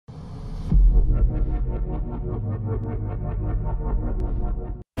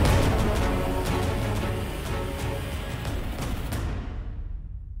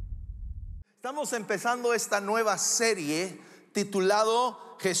Estamos empezando esta nueva serie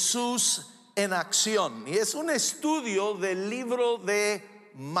titulado Jesús en Acción, y es un estudio del libro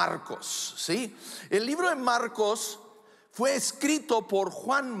de Marcos, ¿sí? El libro de Marcos fue escrito por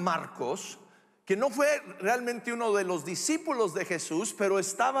Juan Marcos, que no fue realmente uno de los discípulos de Jesús, pero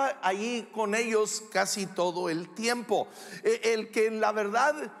estaba allí con ellos casi todo el tiempo. El que en la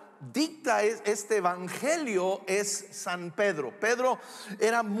verdad dicta este evangelio es San Pedro. Pedro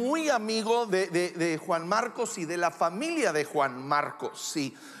era muy amigo de Juan Marcos y de la familia de Juan Marcos,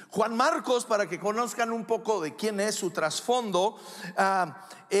 sí. Juan Marcos, para que conozcan un poco de quién es su trasfondo,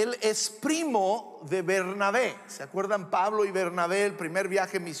 él es primo de Bernabé. ¿Se acuerdan? Pablo y Bernabé, el primer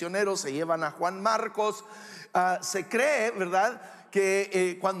viaje misionero, se llevan a Juan Marcos. Se cree, ¿verdad?,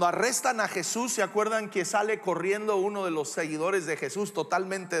 que cuando arrestan a Jesús, ¿se acuerdan que sale corriendo uno de los seguidores de Jesús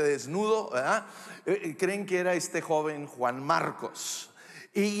totalmente desnudo? Creen que era este joven Juan Marcos.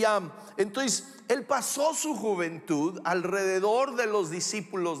 Y entonces él pasó su juventud alrededor de los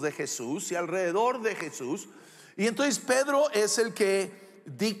discípulos de Jesús y alrededor de Jesús. Y entonces Pedro es el que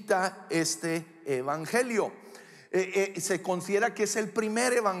dicta este evangelio. Se considera que es el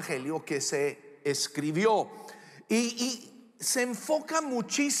primer evangelio que se escribió. Y se enfoca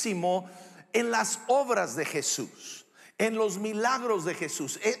muchísimo en las obras de Jesús, en los milagros de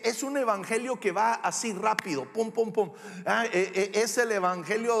Jesús. Es un evangelio que va así rápido, pum, pum, pum. Es el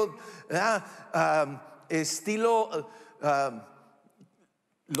evangelio estilo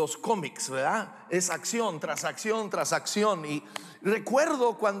los cómics, ¿verdad? Es acción tras acción tras acción. Y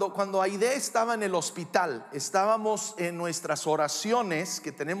recuerdo cuando Aide estaba en el hospital, estábamos en nuestras oraciones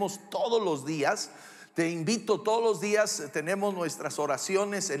que tenemos todos los días. Te invito, todos los días tenemos nuestras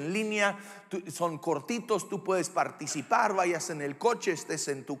oraciones en línea, son cortitos, tú puedes participar, vayas en el coche, estés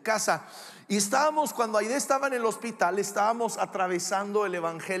en tu casa. Y estábamos, cuando Aide estaba en el hospital, estábamos atravesando el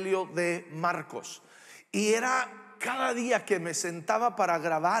evangelio de Marcos. Y era cada día que me sentaba para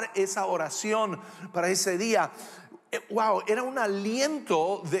grabar esa oración para ese día, wow, era un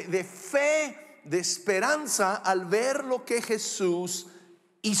aliento de fe, de esperanza al ver lo que Jesús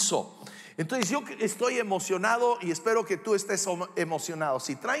hizo. Entonces yo estoy emocionado y espero que tú estés emocionado.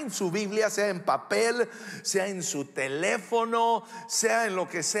 Si traen su Biblia, sea en papel, sea en su teléfono, sea en lo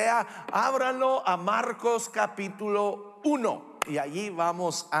que sea, ábranlo a Marcos capítulo 1 y allí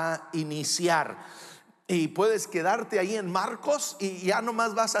vamos a iniciar. Y puedes quedarte ahí en Marcos y ya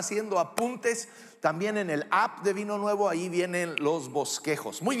nomás vas haciendo apuntes. También en el app de Vino Nuevo ahí vienen los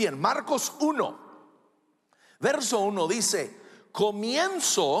bosquejos. Muy bien, Marcos 1 verso 1 dice: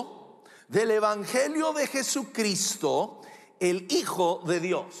 comienzo del evangelio de Jesucristo, el Hijo de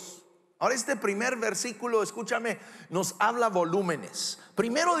Dios. Ahora este primer versículo, escúchame, nos habla volúmenes.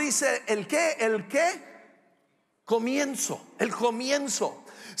 Primero dice el qué, comienzo, el comienzo.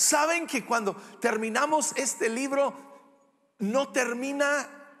 Saben que cuando terminamos este libro no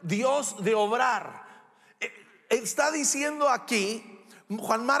termina Dios de obrar. Está diciendo aquí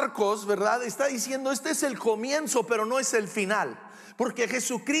Juan Marcos, ¿verdad? Está diciendo este es el comienzo, pero no es el final. Porque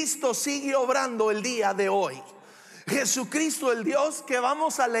Jesucristo sigue obrando el día de hoy. Jesucristo, el Dios que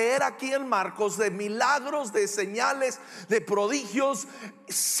vamos a leer aquí en Marcos, de milagros, de señales, de prodigios,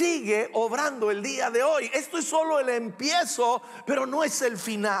 sigue obrando el día de hoy. Esto es solo el empiezo, pero no es el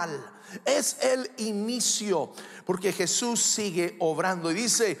final. Es el inicio, porque Jesús sigue obrando. Y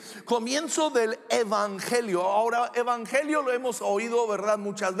dice, comienzo del evangelio. Ahora, evangelio lo hemos oído, ¿verdad?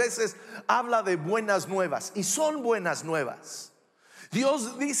 Muchas veces habla de buenas nuevas, y son buenas nuevas.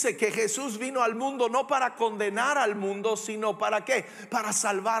 Dios dice que Jesús vino al mundo no para condenar al mundo, sino ¿para qué? Para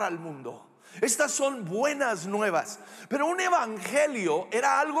salvar al mundo. Estas son buenas nuevas. Pero un evangelio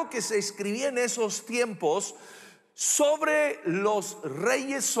era algo que se escribía en esos tiempos sobre los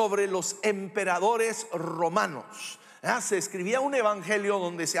reyes, sobre los emperadores romanos. Se escribía un evangelio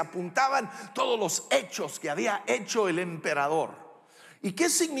donde se apuntaban todos los hechos que había hecho el emperador. ¿Y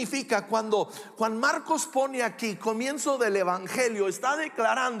qué significa cuando Juan Marcos pone aquí comienzo del evangelio? Está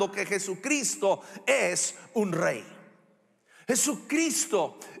declarando que Jesucristo es un rey.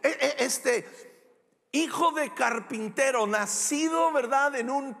 Jesucristo, este hijo de carpintero, nacido, ¿verdad?, en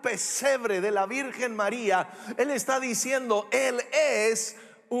un pesebre de la Virgen María, él está diciendo, él es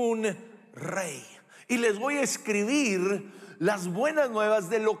un rey. Y les voy a escribir las buenas nuevas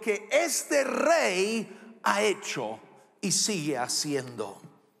de lo que este rey ha hecho y sigue haciendo.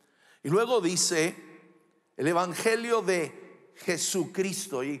 Y luego dice el evangelio de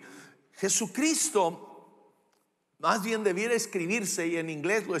Jesucristo. Y Jesucristo Más bien debiera escribirse, y en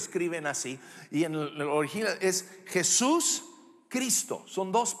inglés lo escriben así, y en el original es Jesús Cristo.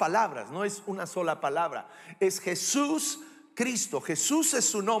 Son dos palabras, no es una sola palabra. Es Jesús Cristo. Jesús es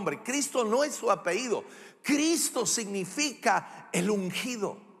su nombre, Cristo no es su apellido. Cristo significa el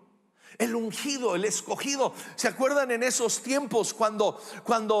ungido. El ungido, el escogido. ¿Se acuerdan en esos tiempos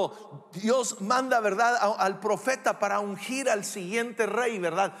cuando Dios manda, verdad, al profeta para ungir al siguiente rey,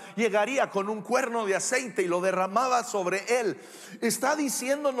 verdad? Llegaría con un cuerno de aceite y lo derramaba sobre él. Está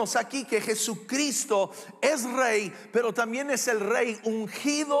diciéndonos aquí que Jesucristo es rey, pero también es el rey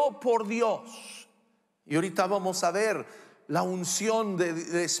ungido por Dios. Y ahorita vamos a ver la unción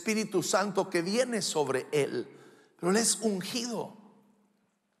del Espíritu Santo que viene sobre él, pero él es ungido.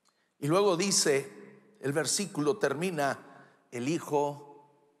 Y luego dice, el versículo termina, el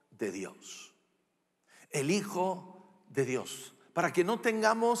Hijo de Dios. El Hijo de Dios. Para que no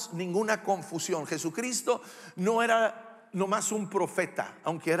tengamos ninguna confusión, Jesucristo no era nomás un profeta,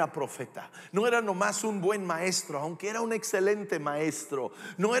 aunque era profeta. No era nomás un buen maestro, aunque era un excelente maestro.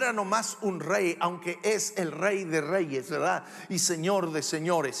 No era nomás un rey, aunque es el Rey de reyes, ¿verdad? Y Señor de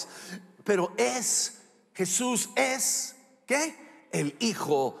señores. Pero Jesús es, ¿qué? El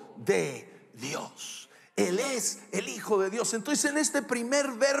Hijo de Dios. Él es el Hijo de Dios. Entonces en este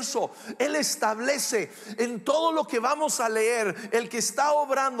primer verso Él establece en todo lo que vamos a leer, el que está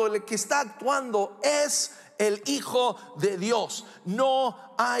obrando, el que está actuando es el Hijo de Dios.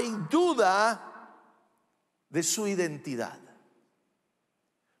 No hay duda de su identidad.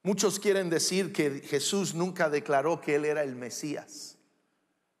 Muchos quieren decir que Jesús nunca declaró que Él era el Mesías,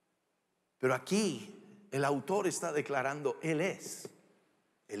 pero aquí el autor está declarando: Él es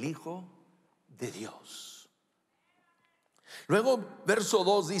el Hijo de Dios. Luego verso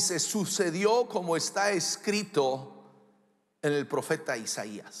 2 dice: sucedió como está escrito en el profeta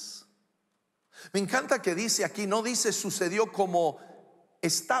Isaías. Me encanta que dice aquí, no dice sucedió como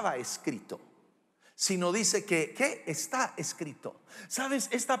estaba escrito, sino dice que está escrito. ¿Sabes?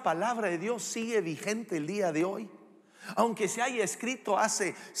 Esta palabra de Dios sigue vigente el día de hoy. Aunque se haya escrito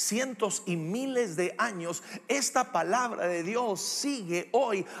hace cientos y miles de años, esta palabra de Dios sigue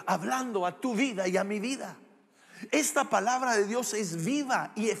hoy hablando a tu vida y a mi vida. Esta palabra de Dios es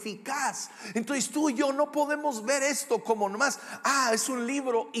viva y eficaz. Entonces tú y yo no podemos ver esto como nomás, es un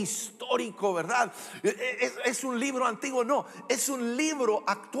libro histórico, ¿verdad? Es un libro antiguo. No, es un libro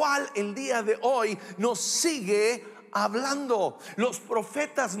actual. El día de hoy nos sigue hablando. Los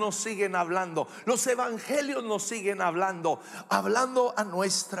profetas nos siguen hablando. Los evangelios nos siguen hablando a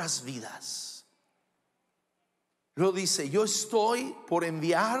nuestras vidas. Lo dice: yo estoy por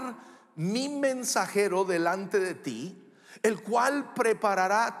enviar mi mensajero delante de ti, el cual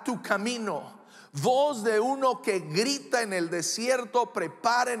preparará tu camino. Voz de uno que grita en el desierto: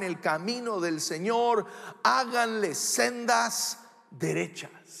 preparen el camino del Señor, háganle sendas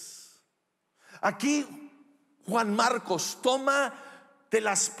derechas. Aquí Juan Marcos toma de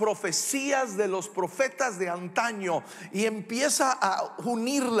las profecías de los profetas de antaño y empieza a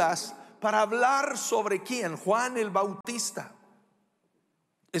unirlas para hablar sobre ¿quién? Juan el Bautista.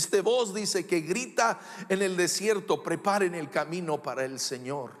 Este voz dice que grita en el desierto: preparen el camino para el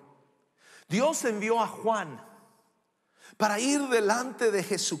Señor. Dios envió a Juan para ir delante de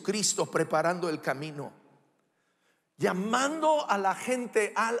Jesucristo preparando el camino, llamando a la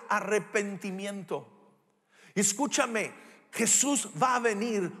gente al arrepentimiento. Escúchame, Jesús va a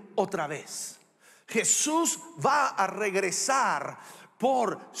venir otra vez. Jesús va a regresar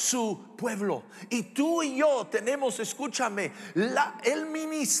por su pueblo. Y tú y yo tenemos, escúchame, el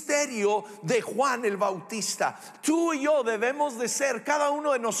ministerio de Juan el Bautista. Tú y yo debemos de ser, cada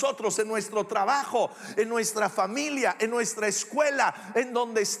uno de nosotros, en nuestro trabajo, en nuestra familia, en nuestra escuela, en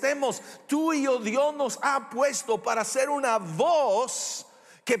donde estemos. Tú y yo, Dios nos ha puesto para ser una voz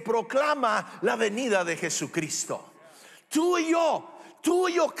que proclama la venida de Jesucristo. Tú y yo,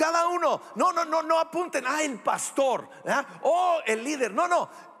 cada uno. No apunten el pastor, ¿verdad? El líder. No,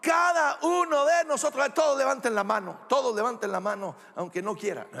 cada uno de nosotros. Todos levanten la mano, aunque no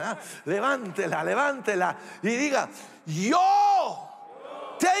quieran, ¿verdad? Levántela y diga: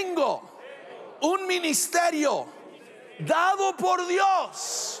 yo tengo un ministerio dado por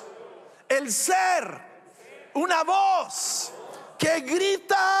Dios, el ser una voz que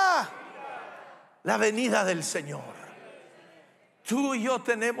grita la venida del Señor. Tú y yo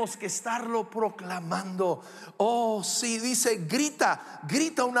tenemos que estarlo proclamando. Sí, dice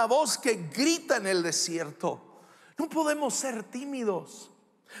grita una voz que grita en el desierto. No podemos ser tímidos,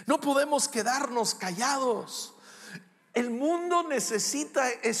 no podemos quedarnos callados. El mundo necesita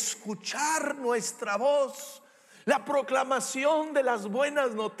escuchar nuestra voz. La proclamación de las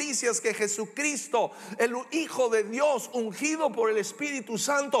buenas noticias que Jesucristo, el Hijo de Dios, ungido por el Espíritu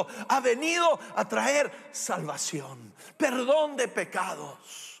Santo, ha venido a traer salvación, perdón de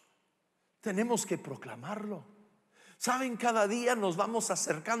pecados. Tenemos que proclamarlo. ¿Saben? Cada día nos vamos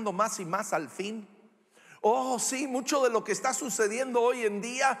acercando más y más al fin. Oh, sí, mucho de lo que está sucediendo hoy en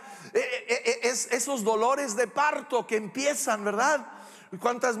día es esos dolores de parto que empiezan, ¿verdad?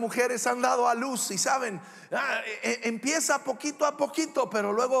 ¿Cuántas mujeres han dado a luz? Y saben, empieza poquito a poquito,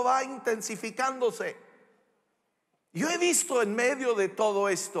 pero luego va intensificándose. Yo he visto en medio de todo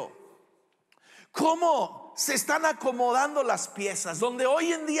esto cómo se están acomodando las piezas, donde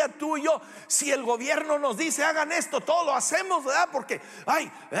hoy en día tú y yo, si el gobierno nos dice hagan esto, todo lo hacemos, ¿verdad? Porque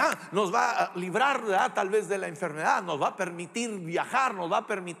 ¿verdad? Nos va a librar, ¿verdad? Tal vez de la enfermedad, nos va a permitir viajar, nos va a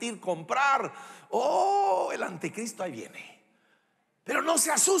permitir comprar. Oh, el anticristo ahí viene. Pero no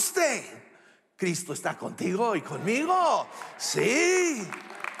se asuste, Cristo está contigo y conmigo. Sí.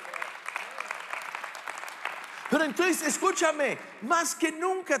 Pero entonces escúchame, más que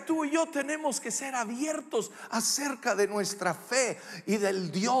nunca tú y yo tenemos que ser abiertos acerca de nuestra fe y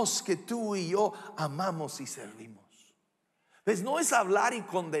del Dios que tú y yo amamos y servimos. Pues no es hablar y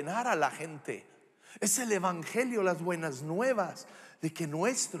condenar a la gente, es el evangelio, las buenas nuevas de que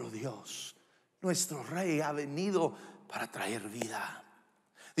nuestro Dios, nuestro Rey, ha venido para traer vida.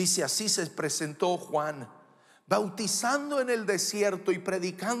 Dice: así se presentó Juan, bautizando en el desierto y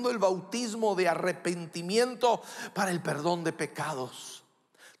predicando el bautismo de arrepentimiento para el perdón de pecados.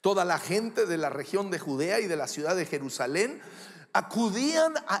 Toda la gente de la región de Judea y de la ciudad de Jerusalén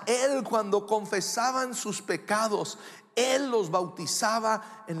acudían a él cuando confesaban sus pecados. Él los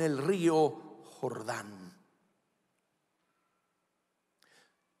bautizaba en el río Jordán.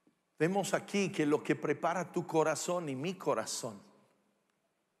 Vemos aquí que lo que prepara tu corazón y mi corazón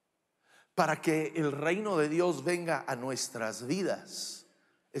para que el reino de Dios venga a nuestras vidas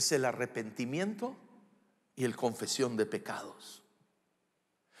es el arrepentimiento y el confesión de pecados.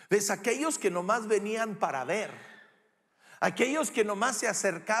 ¿Ves? Aquellos que nomás venían para ver, aquellos que nomás se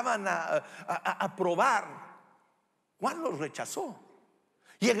acercaban a probar, Juan los rechazó.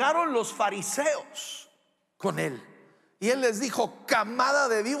 Llegaron los fariseos con él y él les dijo: camada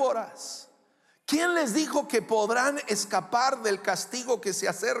de víboras, ¿quién les dijo que podrán escapar del castigo que se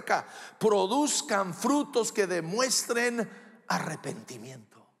acerca? Produzcan frutos que demuestren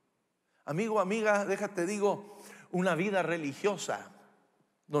arrepentimiento. Amigo, amiga, déjate digo, una vida religiosa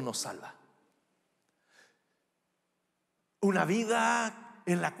no nos salva. Una vida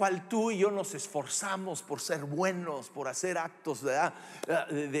en la cual tú y yo nos esforzamos por ser buenos, por hacer actos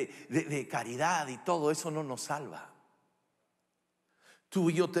de caridad y todo eso no nos salva. Tú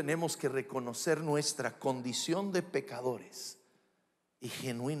y yo tenemos que reconocer nuestra condición de pecadores y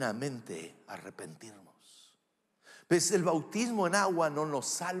genuinamente arrepentirnos. Pues el bautismo en agua no nos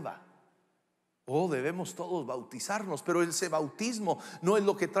salva. Debemos todos bautizarnos, pero ese bautismo no es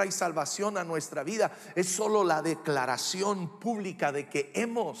lo que trae salvación a nuestra vida. Es solo la declaración pública de que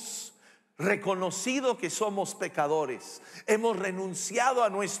hemos reconocido que somos pecadores, hemos renunciado a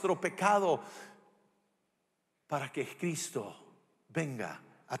nuestro pecado para que Cristo venga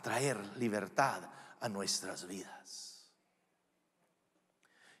a traer libertad a nuestras vidas.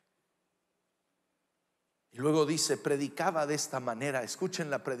 Y luego dice: predicaba de esta manera. Escuchen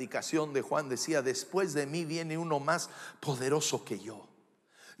la predicación de Juan. Decía: después de mí viene uno más poderoso que yo.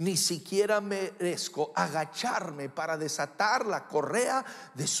 Ni siquiera merezco agacharme para desatar la correa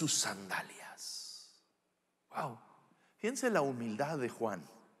de sus sandalias. Wow. Fíjense la humildad de Juan.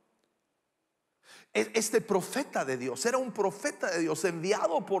 Este profeta de Dios era un profeta de Dios,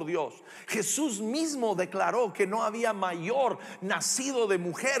 enviado por Dios. Jesús mismo declaró que no había mayor nacido de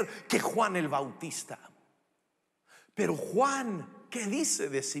mujer que Juan el Bautista. Pero Juan, ¿qué dice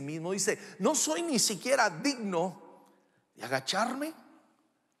de sí mismo? Dice: no soy ni siquiera digno de agacharme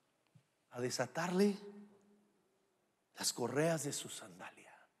a desatarle las correas de su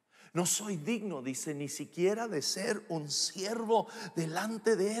sandalia. No soy digno, dice, ni siquiera de ser un siervo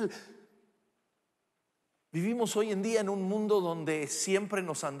delante de él. Vivimos hoy en día en un mundo donde siempre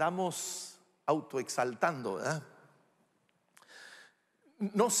nos andamos autoexaltando, ¿verdad?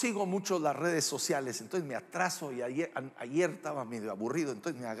 No sigo mucho las redes sociales, entonces me atraso, y ayer estaba medio aburrido,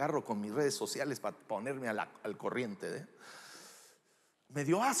 entonces me agarro con mis redes sociales para ponerme al corriente, ¿eh? Me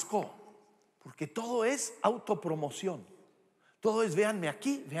dio asco, porque todo es autopromoción. Todo es: véanme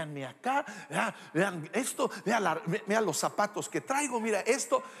aquí, véanme acá, vean esto, vean los zapatos que traigo, mira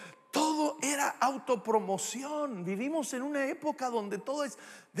esto. todo era autopromoción. Vivimos en una época donde todo es,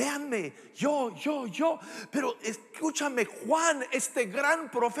 véanme, yo. Pero escúchame, Juan, este gran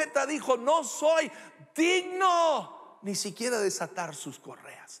profeta, dijo: no soy digno ni siquiera desatar sus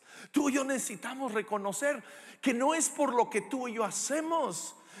correas. Tú y yo necesitamos reconocer que no es por lo que tú y yo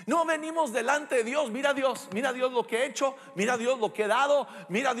hacemos. No venimos delante de Dios: mira Dios lo que he hecho, mira Dios lo que he dado,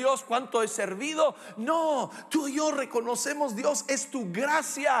 mira Dios cuánto he servido. No, tú y yo reconocemos: Dios, es tu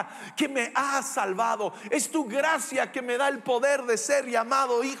gracia que me ha salvado, es tu gracia que me da el poder de ser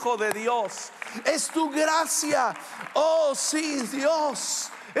llamado hijo de Dios, es tu gracia. Oh sí, Dios,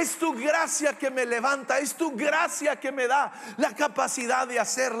 es tu gracia que me levanta, es tu gracia que me da la capacidad de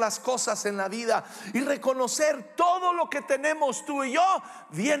hacer las cosas en la vida. Y reconocer todo lo que tenemos tú y yo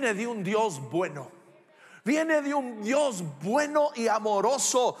viene de un Dios bueno. Viene de un Dios bueno y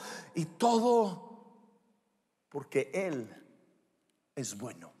amoroso. Y todo porque Él es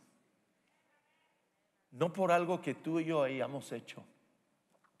bueno. No por algo que tú y yo hayamos hecho.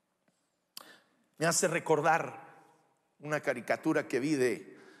 Me hace recordar una caricatura que vi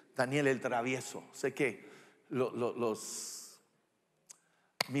de Daniel el Travieso. Sé que los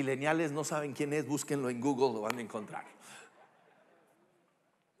millennials no saben quién es. Búsquenlo en Google, lo van a encontrar.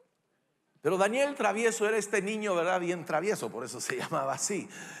 Pero Daniel el Travieso era este niño, ¿verdad? Bien travieso, por eso se llamaba así.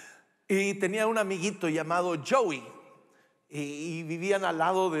 Y tenía un amiguito llamado Joey. Y vivían al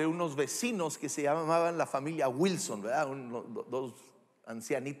lado de unos vecinos que se llamaban la familia Wilson, ¿verdad? Dos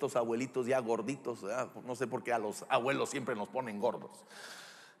ancianitos, abuelitos ya gorditos, ¿verdad? No sé por qué a los abuelos siempre nos ponen gordos.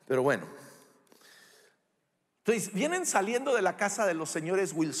 Pero bueno, entonces vienen saliendo de la casa de los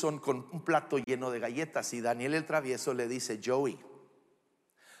señores Wilson con un plato lleno de galletas. Y Daniel el Travieso le dice: Joey,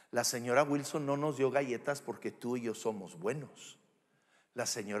 la señora Wilson no nos dio galletas porque tú y yo somos buenos. La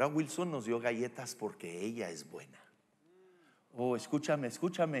señora Wilson nos dio galletas porque ella es buena. Oh, escúchame.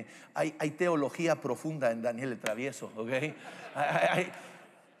 Hay teología profunda en Daniel el Travieso, ¿ok?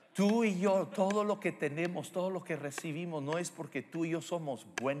 Tú y yo, todo lo que tenemos, todo lo que recibimos, no es porque tú y yo somos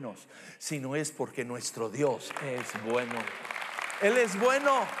buenos, sino es porque nuestro Dios es bueno. Él es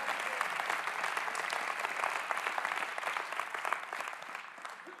bueno.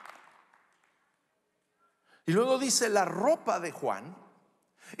 Y luego dice: la ropa de Juan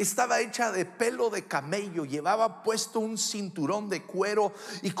estaba hecha de pelo de camello, llevaba puesto un cinturón de cuero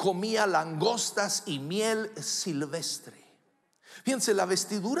y comía langostas y miel silvestre. Fíjense, la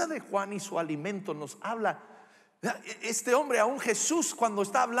vestidura de Juan y su alimento nos habla. Este hombre, aún Jesús, cuando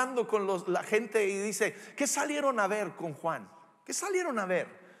está hablando con la gente y dice: ¿qué salieron a ver con Juan? ¿Qué salieron a ver?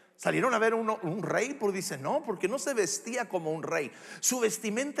 ¿Salieron a ver un rey? Porque dice: no, porque no se vestía como un rey. Su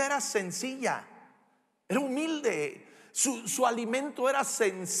vestimenta era sencilla, era humilde. Su alimento era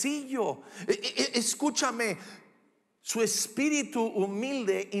sencillo. Escúchame, su espíritu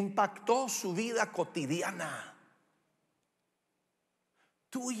humilde impactó su vida cotidiana.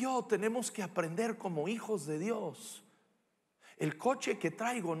 Tú y yo tenemos que aprender como hijos de Dios. El coche que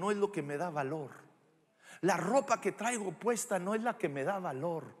traigo no es lo que me da valor. La ropa que traigo puesta no es la que me da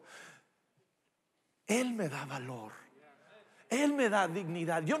valor. Él me da valor. Él me da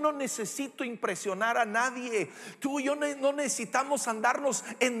dignidad. Yo no necesito impresionar a nadie. Tú y yo no necesitamos andarnos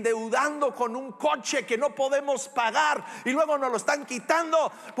endeudando con un coche que no podemos pagar y luego nos lo están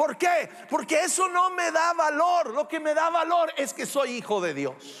quitando. ¿Por qué? Porque eso no me da valor. Lo que me da valor es que soy hijo de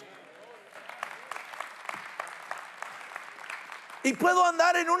Dios. Y puedo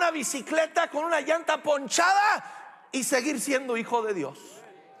andar en una bicicleta con una llanta ponchada y seguir siendo hijo de Dios.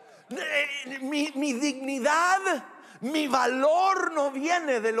 Mi dignidad, mi valor no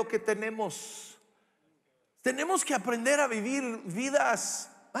viene de lo que tenemos. Tenemos que aprender a vivir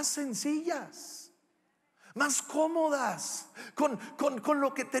vidas más sencillas, más cómodas, con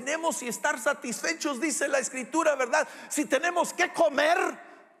lo que tenemos y estar satisfechos. Dice la Escritura, ¿verdad? Si tenemos que comer,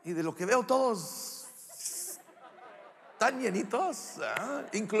 y de lo que veo todos están llenitos,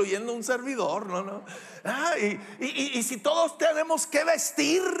 incluyendo un servidor, y si todos tenemos que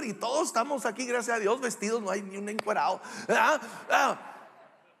vestir, y todos estamos aquí, gracias a Dios, vestidos, no hay ni un encuerado,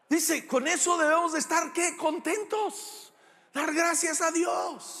 dice, con eso debemos de estar ¿qué? Contentos, dar gracias a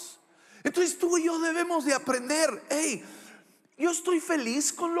Dios. Entonces tú y yo debemos de aprender: hey, yo estoy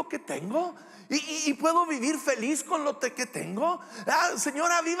feliz con lo que tengo. Y puedo vivir feliz con lo que tengo.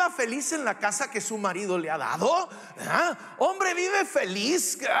 Señora, viva feliz en la casa que su marido le ha dado. Hombre, vive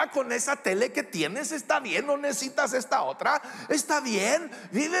feliz con esa tele que tienes. Está bien, no necesitas esta otra. Está bien,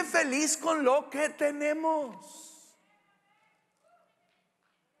 vive feliz con lo que tenemos.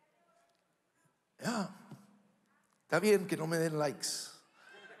 Está bien que no me den likes.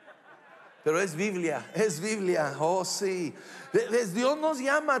 Pero es Biblia, oh sí. Dios nos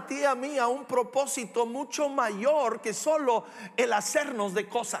llama a ti y a mí a un propósito mucho mayor que solo el hacernos de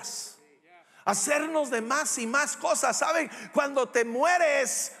cosas. Hacernos de más y más cosas. ¿Saben? Cuando te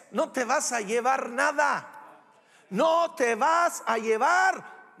mueres no te vas a llevar nada. No te vas a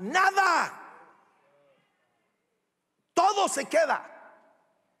llevar nada. Todo se queda.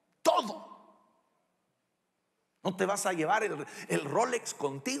 Todo. No te vas a llevar el Rolex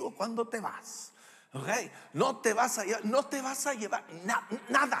contigo cuando te vas. Okay. No te vas a llevar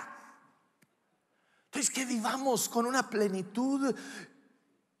nada. Entonces que vivamos con una plenitud,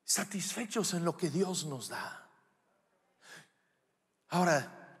 satisfechos en lo que Dios nos da.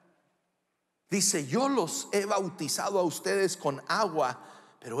 Ahora dice: yo los he bautizado a ustedes con agua,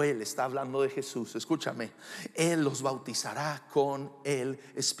 pero Él está hablando de Jesús. Escúchame, Él los bautizará con el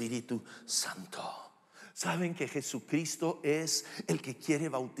Espíritu Santo. ¿Saben que Jesucristo es el que quiere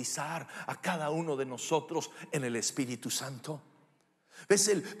bautizar a cada uno de nosotros en el Espíritu Santo? ¿Ves?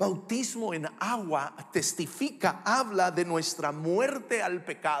 El bautismo en agua testifica, habla de nuestra muerte al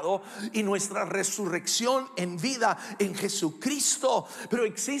pecado y nuestra resurrección en vida en Jesucristo. Pero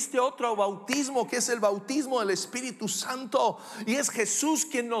existe otro bautismo, que es el bautismo del Espíritu Santo, y es Jesús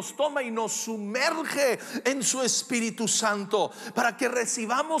quien nos toma y nos sumerge en su Espíritu Santo para que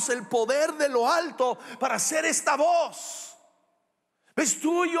recibamos el poder de lo alto para hacer esta voz. ¿Ves?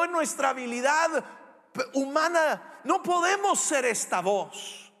 Tú y yo, en nuestra habilidad humana, no podemos ser esta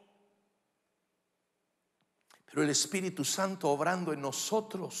voz, pero el Espíritu Santo obrando en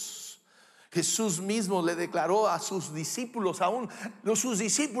nosotros. Jesús mismo le declaró a sus discípulos, aún sus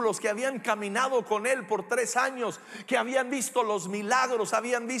discípulos que habían caminado con Él por 3 años, que habían visto los milagros,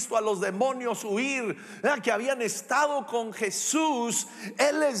 habían visto a los demonios huir, que habían estado con Jesús.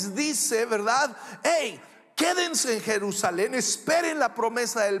 Él les dice, ¿verdad? Hey, quédense en Jerusalén, esperen la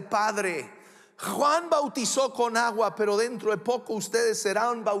promesa del Padre. Juan bautizó con agua, pero dentro de poco ustedes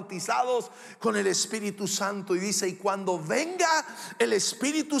serán bautizados con el Espíritu Santo. Y dice: y cuando venga el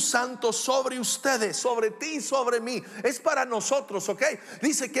Espíritu Santo sobre ustedes, sobre ti y sobre mí. Es para nosotros, ¿ok?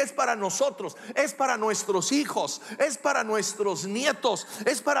 Dice que es para nosotros, es para nuestros hijos, es para nuestros nietos,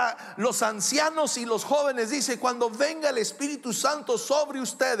 es para los ancianos y los jóvenes. Dice: cuando venga el Espíritu Santo sobre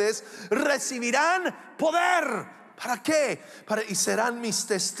ustedes, recibirán poder. ¿Para qué? Y serán mis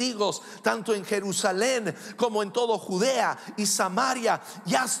testigos tanto en Jerusalén como en todo Judea y Samaria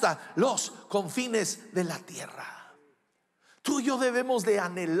y hasta los confines de la tierra. Tú y yo debemos de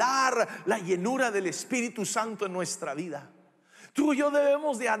anhelar la llenura del Espíritu Santo en nuestra vida. Tú y yo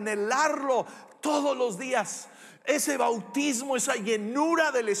debemos de anhelarlo todos los días. Ese bautismo, esa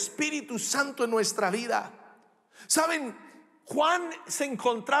llenura del Espíritu Santo en nuestra vida. ¿Saben? Juan se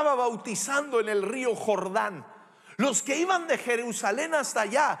encontraba bautizando en el río Jordán. Los que iban de Jerusalén hasta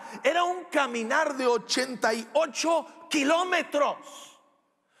allá era un caminar de 88 kilómetros.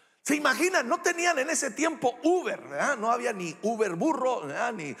 ¿Se imaginan? No tenían en ese tiempo Uber, ¿verdad? No había ni Uber burro,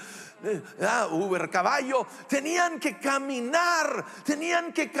 ¿verdad? Ni Uber caballo. Tenían que caminar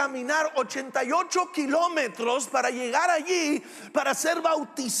 88 kilómetros para llegar allí, para ser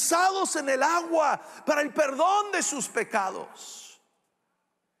bautizados en el agua, para el perdón de sus pecados.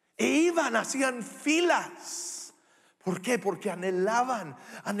 E iban, hacían filas. ¿Por qué? Porque anhelaban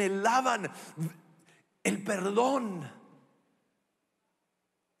el perdón.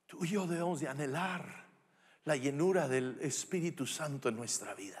 Tú y yo debemos de anhelar la llenura del Espíritu Santo en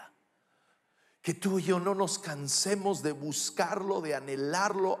nuestra vida. Que tú y yo no nos cansemos de buscarlo, de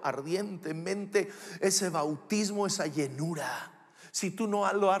anhelarlo ardientemente, ese bautismo, esa llenura. Si tú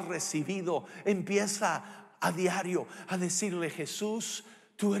no lo has recibido, empieza a diario a decirle: Jesús,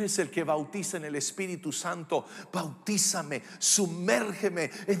 tú eres el que bautiza en el Espíritu Santo. Bautízame, sumérgeme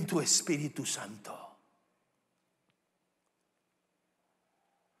en tu Espíritu Santo.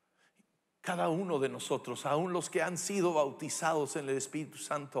 Cada uno de nosotros, aún los que han sido bautizados en el Espíritu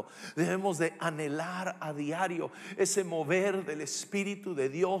Santo, debemos de anhelar a diario ese mover del Espíritu de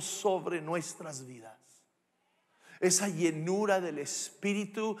Dios sobre nuestras vidas. Esa llenura del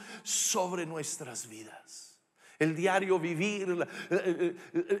Espíritu sobre nuestras vidas. El diario vivir,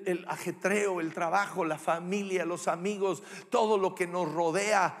 el ajetreo, el trabajo, la familia, los amigos, todo lo que nos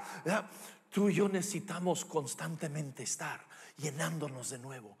rodea, ¿verdad? Tú y yo necesitamos constantemente estar llenándonos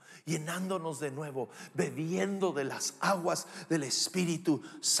de nuevo, bebiendo de las aguas del Espíritu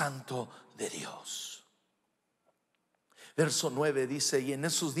Santo de Dios. Verso 9 dice: y en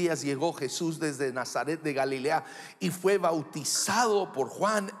esos días llegó Jesús desde Nazaret de Galilea y fue bautizado por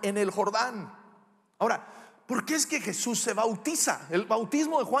Juan en el Jordán. Ahora, ¿por qué es que Jesús se bautiza? El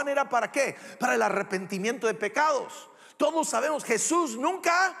bautismo de Juan era ¿para qué? Para el arrepentimiento de pecados. Todos sabemos, Jesús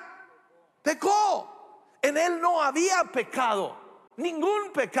nunca Pecó. En él no había pecado,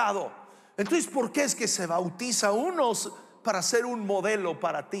 ningún pecado. Entonces, ¿por qué es que se bautiza a unos? Para ser un modelo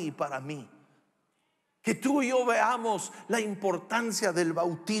para ti y para mí. Que tú y yo veamos la importancia del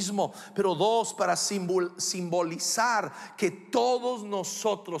bautismo. Pero dos, para simbolizar que todos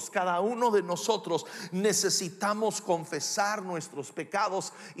nosotros, cada uno de nosotros, necesitamos confesar nuestros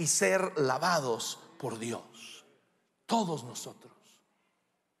pecados y ser lavados por Dios. Todos nosotros.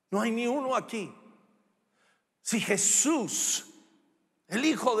 No hay ni uno aquí. Si Jesús, el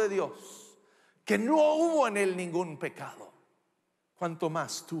Hijo de Dios, que no hubo en él ningún pecado, cuanto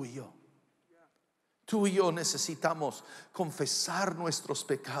más tú y yo. Tú y yo necesitamos confesar nuestros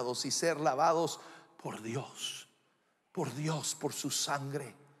pecados y ser lavados por Dios, por su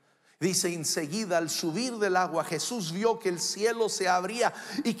sangre. Dice: enseguida, al subir del agua, Jesús vio que el cielo se abría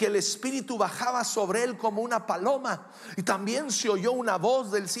y que el Espíritu bajaba sobre él como una paloma. Y también se oyó una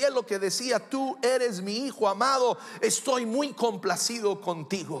voz del cielo que decía: tú eres mi Hijo amado, estoy muy complacido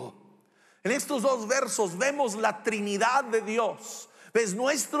contigo. En estos dos versos vemos la Trinidad de Dios. ¿Ves?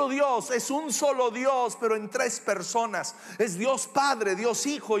 Nuestro Dios es un solo Dios, pero en tres personas. Es Dios Padre, Dios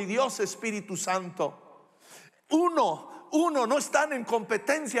Hijo y Dios Espíritu Santo. Uno, no están en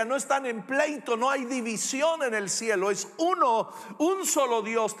competencia, no están en pleito, no hay división en el cielo. Es uno, un solo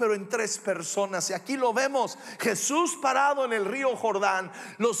Dios, pero en tres personas. Y aquí lo vemos: Jesús parado en el río Jordán,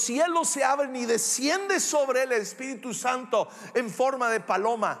 los cielos se abren y desciende sobre él el Espíritu Santo en forma de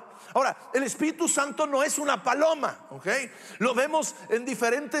paloma. Ahora, el Espíritu Santo no es una paloma, ¿ok? Lo vemos en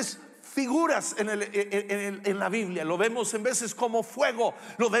diferentes figuras en la Biblia. Lo vemos en veces como fuego,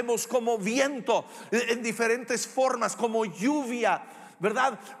 lo vemos como viento, en diferentes formas, como lluvia,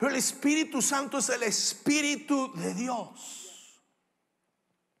 ¿verdad? Pero el Espíritu Santo es el Espíritu de Dios.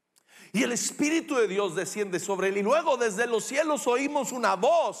 Y el Espíritu de Dios desciende sobre él. Y luego desde los cielos oímos una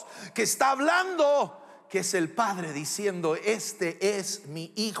voz que está hablando, que es el Padre diciendo: este es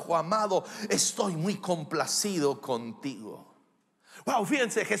mi Hijo amado, estoy muy complacido contigo. Wow,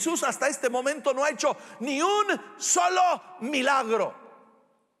 fíjense, Jesús hasta este momento no ha hecho ni un solo milagro.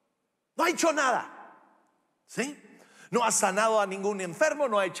 No ha hecho nada, ¿sí? No ha sanado a ningún enfermo,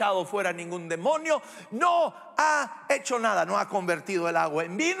 no ha echado fuera ningún demonio, no ha hecho nada. No ha convertido el agua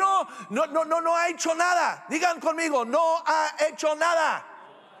en vino, no ha hecho nada. Digan conmigo: no ha hecho nada.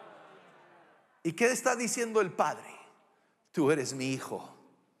 ¿Y qué está diciendo el Padre? Tú eres mi Hijo,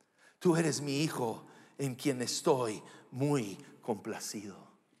 tú eres mi Hijo en quien estoy muy complacido.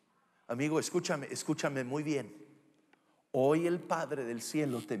 Amigo, escúchame muy bien. Hoy el Padre del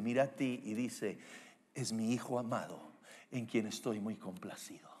cielo te mira a ti y dice: es mi Hijo amado en quien estoy muy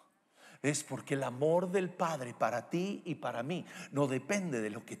complacido. Es porque el amor del Padre para ti y para mí no depende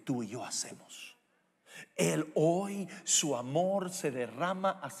de lo que tú y yo hacemos. Él hoy, su amor se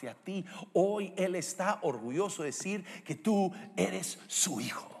derrama hacia ti. Hoy Él está orgulloso de decir que tú eres su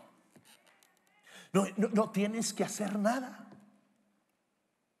hijo. No tienes que hacer nada.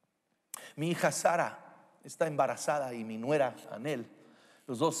 Mi hija Sara está embarazada y mi nuera Anel,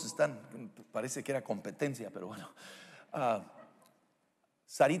 los dos están, parece que era competencia, pero bueno.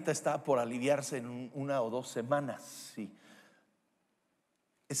 Sarita está por aliviarse en 1 o 2 semanas. Y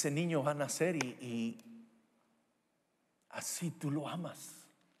ese niño va a nacer y así tú lo amas.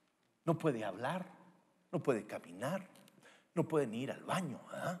 No puede hablar, no puede caminar, no puede ni ir al baño,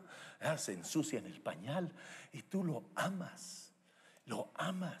 se ensucia en el pañal y tú lo amas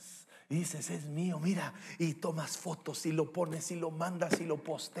y dices: es mío, mira, y tomas fotos y lo pones y lo mandas y lo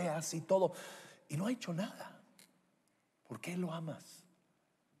posteas y todo, y no ha hecho nada. ¿Por qué lo amas?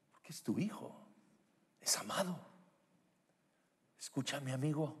 Porque es tu hijo, es amado. Escúchame,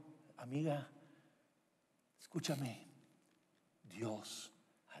 amigo, amiga, escúchame. Dios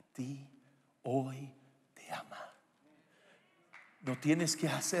a ti hoy te ama. No tienes que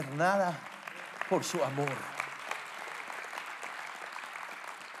hacer nada por su amor.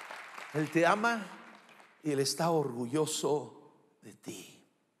 Él te ama y Él está orgulloso de ti.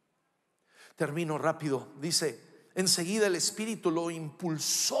 Termino rápido. Dice: enseguida el Espíritu lo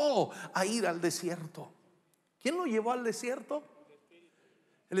impulsó a ir al desierto. ¿Quién lo llevó al desierto?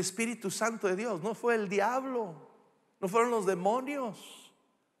 El Espíritu Santo de Dios. No fue el diablo, no fueron los demonios.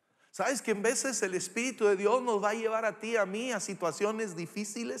 ¿Sabes que en veces el Espíritu de Dios nos va a llevar a ti, a mí, a situaciones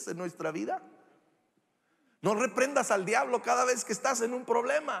difíciles en nuestra vida? No reprendas al diablo cada vez que estás en un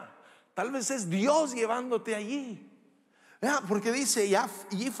problema. Tal vez es Dios llevándote allí. Porque dice: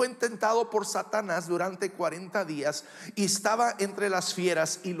 y fue tentado por Satanás durante 40 días y estaba entre las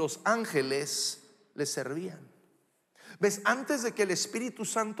fieras y los ángeles le servían. ¿Ves? Antes de que el Espíritu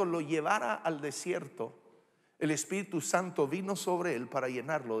Santo lo llevara al desierto, el Espíritu Santo vino sobre él para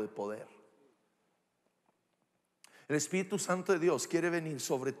llenarlo de poder. El Espíritu Santo de Dios quiere venir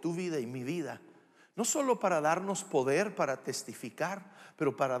sobre tu vida y mi vida, no solo para darnos poder para testificar,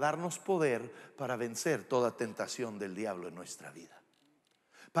 pero para darnos poder para vencer toda tentación del diablo en nuestra vida,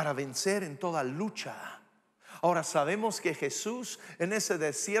 para vencer en toda lucha. Ahora sabemos que Jesús en ese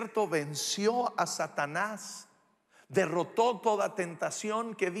desierto venció a Satanás, derrotó toda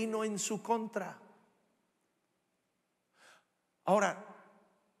tentación que vino en su contra. Ahora,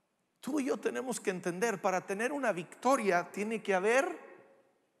 tú y yo tenemos que entender, para tener una victoria tiene que haber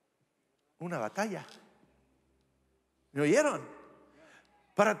una batalla. ¿Me oyeron?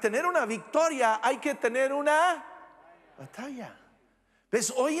 Para tener una victoria hay que tener una batalla.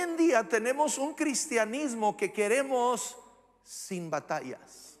 ¿Ves? Hoy en día tenemos un cristianismo que queremos sin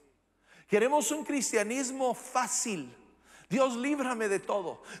batallas. Queremos un cristianismo fácil. Dios, líbrame de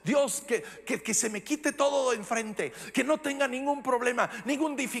todo. Dios, que se me quite todo de enfrente, que no tenga ningún problema,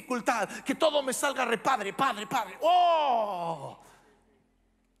 ninguna dificultad, que todo me salga padre. ¡Oh!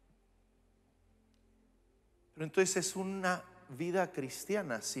 Pero entonces es una vida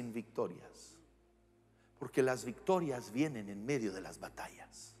cristiana sin victorias, porque las victorias vienen en medio de las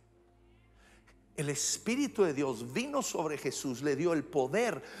batallas. El Espíritu de Dios vino sobre Jesús, le dio el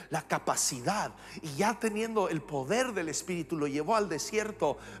poder, la capacidad, y ya teniendo el poder del Espíritu lo llevó al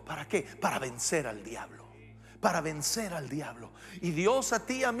desierto. ¿Para qué? Para vencer al diablo. Para vencer al diablo. Y Dios a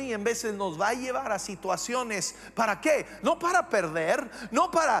ti y a mí en veces nos va a llevar a situaciones. ¿Para qué? No para perder,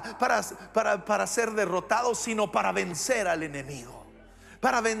 no para ser derrotados, sino para vencer al enemigo.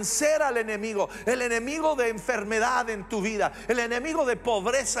 Para vencer al enemigo, el enemigo de enfermedad en tu vida, el enemigo de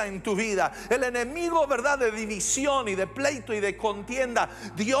pobreza en tu vida, el enemigo, ¿verdad?, de división y de pleito y de contienda.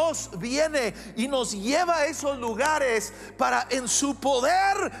 Dios viene y nos lleva a esos lugares para en su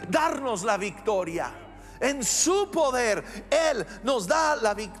poder darnos la victoria. En su poder Él nos da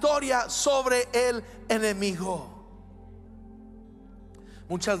la victoria sobre el enemigo.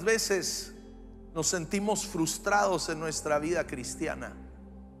 Muchas veces nos sentimos frustrados en nuestra vida cristiana,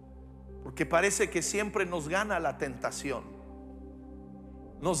 porque parece que siempre nos gana la tentación,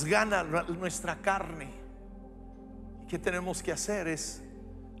 nos gana nuestra carne. ¿Y qué tenemos que hacer? Es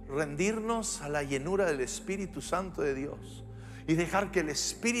rendirnos a la llenura del Espíritu Santo de Dios y dejar que el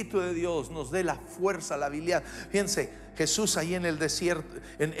Espíritu de Dios nos dé la fuerza, la habilidad. Fíjense, Jesús ahí en el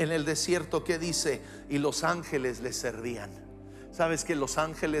desierto, ¿qué dice? Y los ángeles le servían. Sabes que los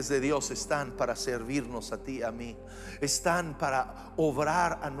ángeles de Dios están para servirnos a ti y a mí, están para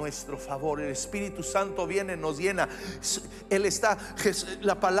obrar a nuestro favor. El Espíritu Santo viene, nos llena. Él está,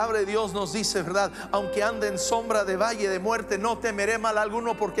 la palabra de Dios nos dice, ¿verdad? Aunque ande en sombra de valle de muerte, no temeré mal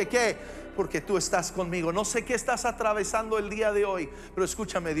alguno. Porque ¿qué? Porque tú estás conmigo. No sé qué estás atravesando el día de hoy, pero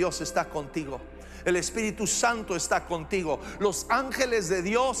escúchame, Dios está contigo. El Espíritu Santo está contigo. Los ángeles de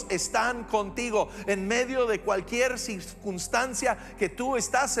Dios están contigo en medio de cualquier circunstancia que tú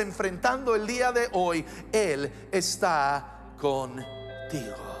estás enfrentando el día de hoy. Él está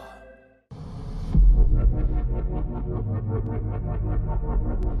contigo.